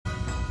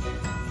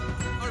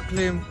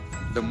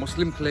the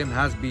Muslim claim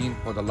has been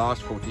for the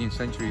last 14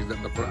 centuries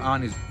that the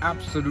Quran is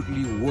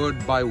absolutely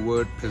word by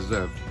word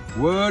preserved.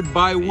 Word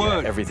by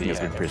word. Yeah, everything has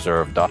been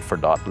preserved, dot for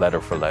dot, letter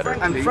for letter.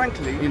 And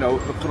frankly, you know,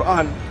 the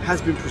Quran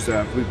has been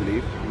preserved, we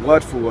believe,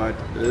 word for word,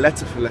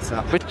 letter for letter.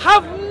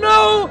 Have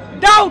no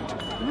doubt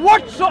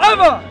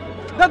whatsoever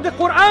that the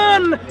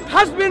Quran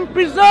has been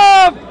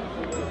preserved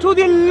to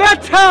the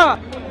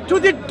letter, to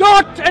the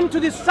dot and to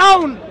the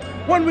sound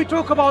when we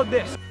talk about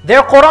this.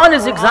 Their Quran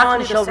is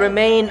exactly shall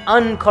remain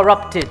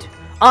uncorrupted,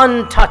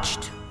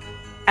 untouched,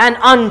 and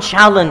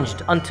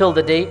unchallenged until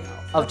the day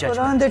of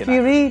judgment. The Quran that we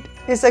read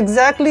is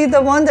exactly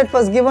the one that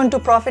was given to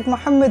Prophet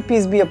Muhammad,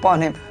 peace be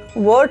upon him.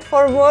 Word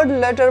for word,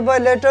 letter by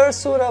letter,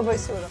 surah by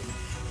surah.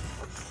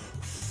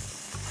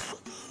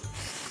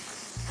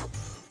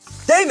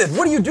 David,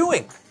 what are you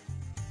doing?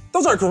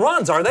 Those aren't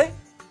Qurans, are they?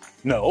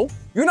 No.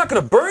 You're not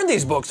going to burn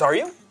these books, are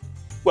you?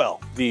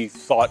 Well, the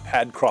thought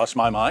had crossed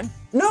my mind.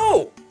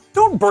 No!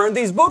 Don't burn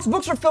these books.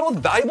 Books are filled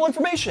with valuable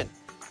information.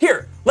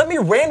 Here, let me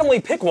randomly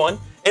pick one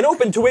and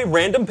open to a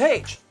random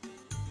page.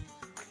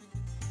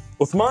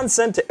 Uthman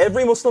sent to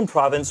every Muslim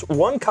province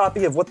one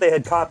copy of what they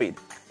had copied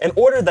and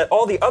ordered that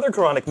all the other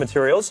Quranic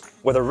materials,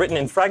 whether written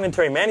in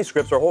fragmentary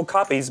manuscripts or whole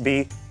copies,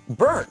 be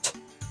burnt.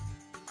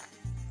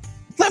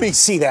 Let me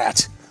see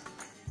that.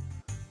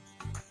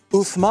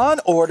 Uthman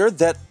ordered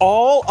that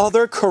all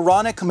other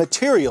Quranic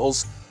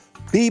materials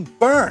be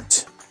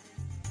burnt.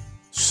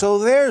 So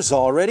there's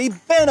already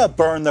been a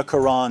Burn the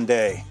Quran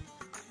Day.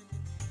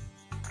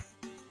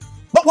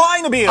 But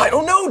why, Nabeel? I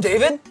don't know,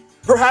 David.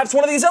 Perhaps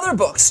one of these other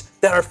books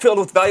that are filled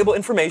with valuable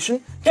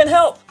information can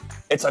help.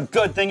 It's a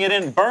good thing you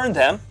didn't burn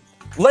them.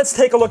 Let's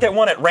take a look at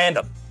one at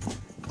random.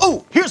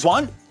 Oh, here's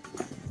one.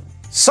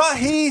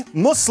 Sahih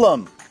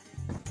Muslim.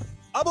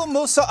 Abu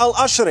Musa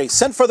al-Ashari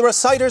sent for the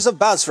reciters of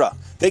Basra.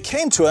 They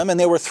came to him and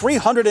they were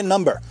 300 in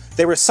number.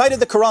 They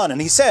recited the Quran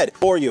and he said,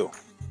 "For you."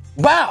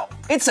 Wow,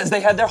 it says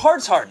they had their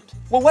hearts hardened.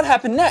 Well, what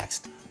happened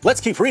next?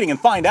 Let's keep reading and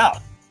find out.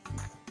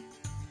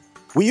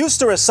 We used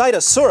to recite a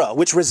surah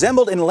which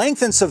resembled in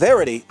length and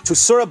severity to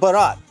Surah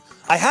Barat.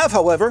 I have,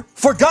 however,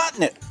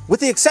 forgotten it, with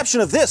the exception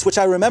of this, which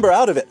I remember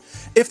out of it.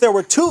 If there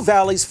were 2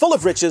 valleys full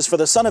of riches for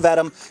the son of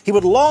Adam, he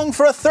would long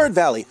for a 3rd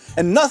valley,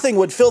 and nothing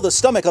would fill the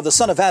stomach of the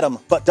son of Adam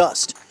but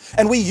dust.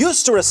 And we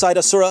used to recite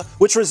a surah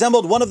which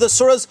resembled one of the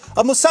surahs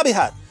of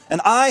Musabihat,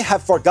 and I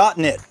have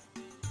forgotten it.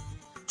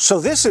 So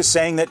this is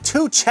saying that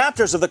 2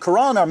 chapters of the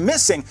Quran are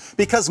missing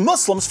because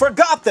Muslims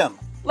forgot them.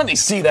 Let me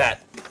see that.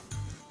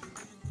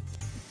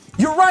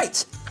 You're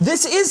right.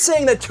 This is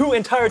saying that 2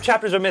 entire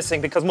chapters are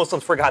missing because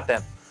Muslims forgot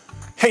them.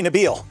 Hey,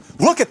 Nabeel,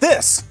 look at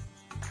this.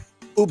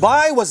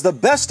 Ubay was the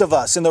best of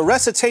us in the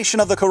recitation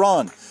of the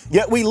Quran,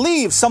 yet we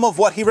leave some of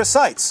what he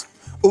recites.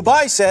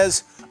 Ubay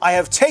says, "I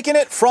have taken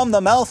it from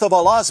the mouth of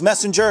Allah's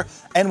messenger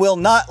and will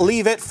not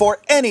leave it for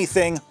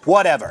anything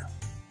whatever."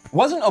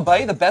 Wasn't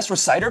Ubay the best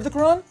reciter of the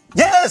Quran?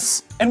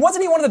 Yes! And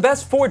wasn't he one of the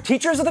best 4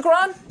 teachers of the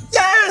Quran?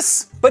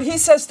 Yes! But he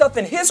says stuff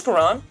in his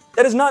Quran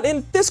that is not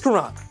in this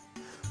Quran.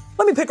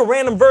 Let me pick a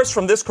random verse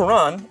from this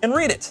Quran and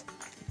read it.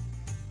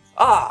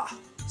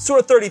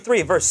 Surah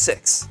 33, verse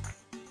 6.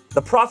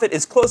 The Prophet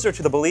is closer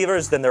to the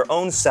believers than their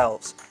own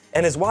selves,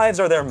 and his wives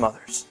are their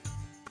mothers.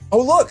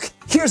 Oh look,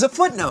 here's a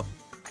footnote.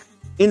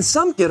 In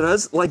some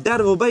qira'as, like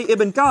that of Ubay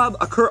ibn Ka'b,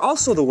 occur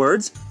also the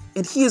words,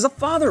 "and he is a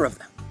father of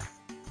them."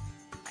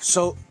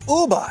 So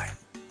Ubay,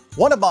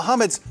 one of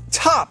Muhammad's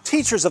top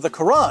teachers of the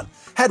Quran,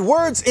 had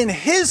words in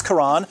his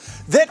Quran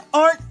that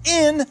aren't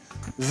in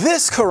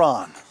this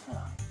Quran.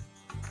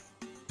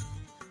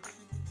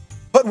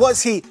 But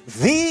was he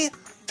the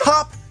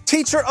top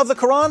teacher of the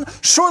Quran?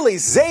 Surely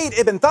Zayd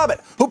ibn Thabit,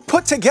 who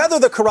put together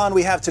the Quran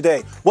we have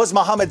today, was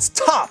Muhammad's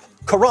top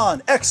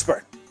Quran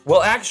expert.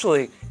 Well,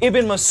 actually,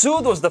 Ibn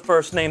Masud was the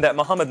first name that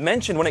Muhammad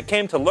mentioned when it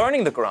came to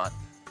learning the Quran.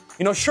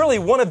 You know, surely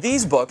one of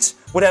these books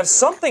would have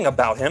something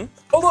about him.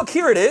 Oh, look,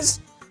 here it is.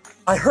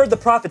 I heard the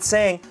Prophet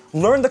saying,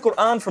 learn the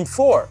Quran from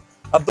 4.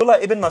 Abdullah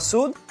ibn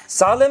Masud,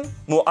 Salim,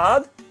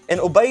 Mu'ad, and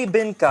Ubay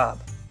bin Ka'b.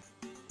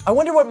 I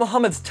wonder what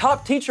Muhammad's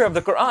top teacher of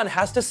the Quran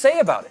has to say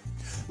about it.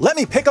 Let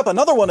me pick up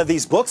another one of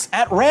these books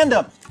at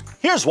random.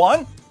 Here's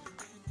one.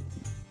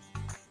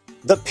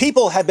 The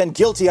people have been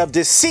guilty of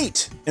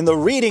deceit in the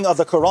reading of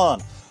the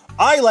Quran.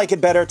 I like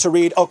it better to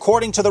read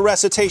according to the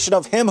recitation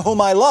of him whom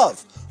I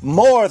love,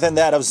 more than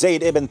that of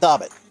Zayd ibn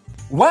Thabit.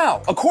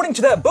 Wow, according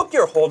to that book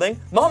you're holding,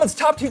 Muhammad's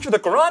top teacher of the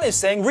Quran is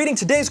saying reading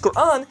today's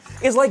Quran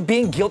is like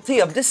being guilty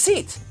of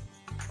deceit.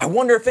 I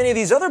wonder if any of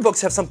these other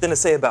books have something to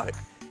say about it.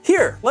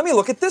 Here, let me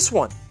look at this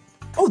one.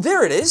 Oh,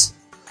 there it is.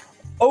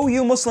 O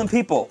you Muslim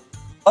people,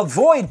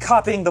 avoid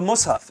copying the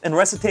Mus'haf in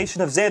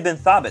recitation of Zayd bin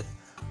Thabit.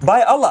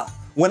 By Allah,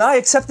 when I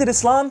accepted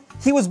Islam,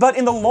 he was but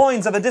in the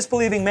loins of a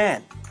disbelieving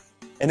man.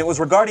 And it was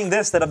regarding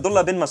this that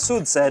Abdullah bin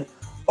Masud said,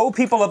 O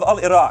people of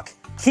Al-Iraq,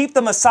 keep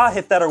the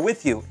Masahif that are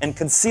with you and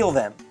conceal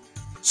them.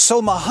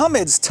 So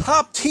Muhammad's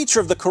top teacher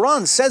of the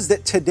Quran says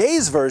that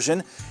today's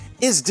version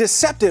is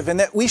deceptive and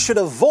that we should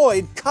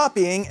avoid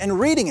copying and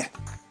reading it.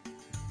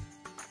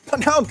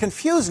 But now I'm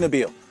confused,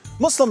 Nabeel.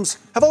 Muslims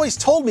have always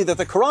told me that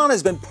the Quran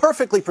has been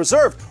perfectly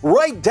preserved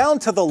right down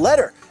to the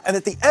letter, and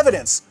that the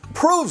evidence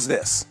proves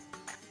this.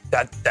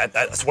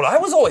 That's what I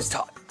was always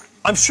taught.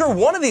 I'm sure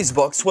one of these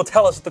books will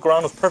tell us that the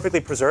Quran was perfectly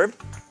preserved.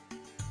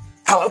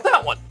 How about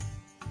that one?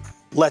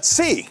 Let's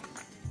see.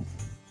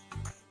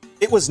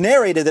 It was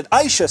narrated that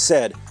Aisha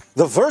said,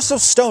 "The verse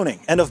of stoning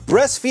and of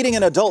breastfeeding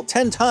an adult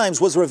 10 times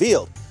was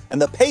revealed,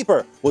 and the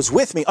paper was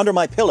with me under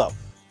my pillow.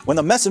 When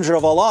the Messenger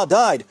of Allah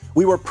died,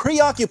 we were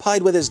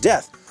preoccupied with his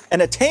death,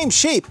 and a tame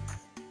sheep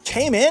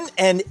came in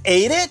and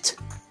ate it?"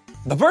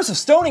 The verse of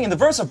stoning and the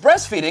verse of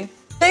breastfeeding?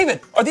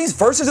 David, are these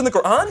verses in the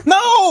Quran?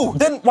 No!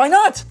 Then why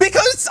not?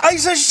 Because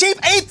Aisha's sheep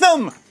ate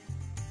them!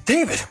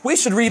 David, we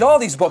should read all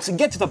these books and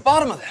get to the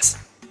bottom of this.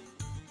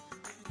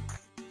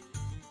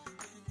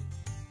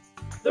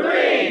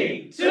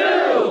 3,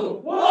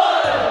 2,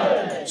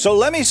 1. So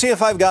let me see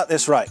if I've got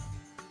this right.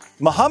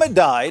 Muhammad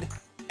died,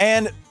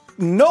 and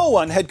no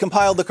one had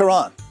compiled the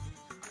Quran.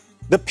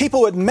 The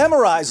people who had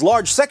memorized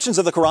large sections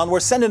of the Quran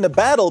were sent into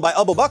battle by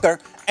Abu Bakr,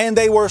 and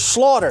they were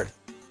slaughtered.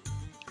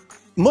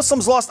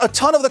 Muslims lost a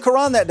ton of the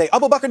Quran that day.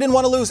 Abu Bakr didn't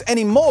want to lose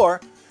any more,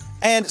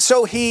 and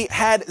so he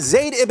had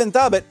Zayd ibn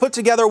Thabit put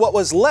together what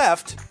was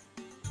left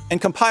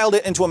and compiled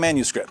it into a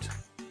manuscript.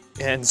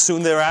 And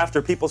soon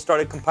thereafter, people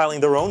started compiling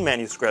their own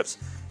manuscripts,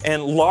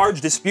 and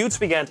large disputes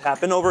began to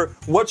happen over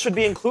what should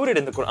be included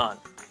in the Quran.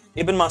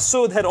 Ibn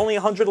Masud had only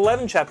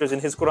 111 chapters in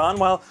his Quran,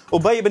 while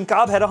Ubay ibn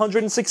Ka'b had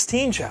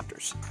 116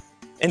 chapters.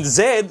 And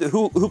Zayd,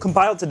 who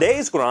compiled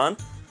today's Quran,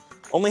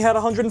 only had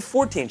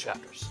 114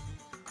 chapters.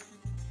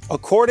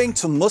 According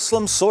to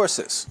Muslim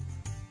sources,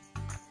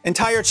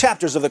 entire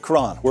chapters of the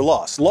Quran were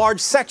lost.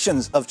 Large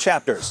sections of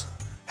chapters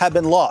have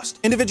been lost.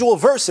 Individual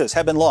verses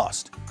have been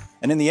lost.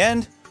 And in the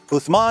end,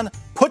 Uthman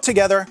put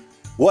together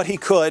what he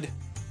could,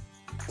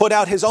 put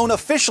out his own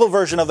official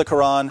version of the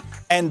Quran,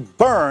 and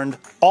burned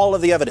all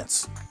of the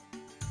evidence.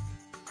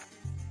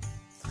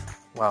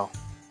 Wow.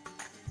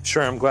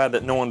 Sure, I'm glad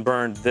that no one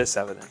burned this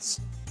evidence.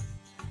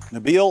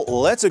 Nabeel,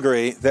 let's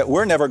agree that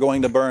we're never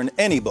going to burn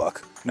any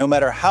book, no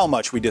matter how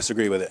much we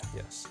disagree with it.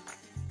 Yes.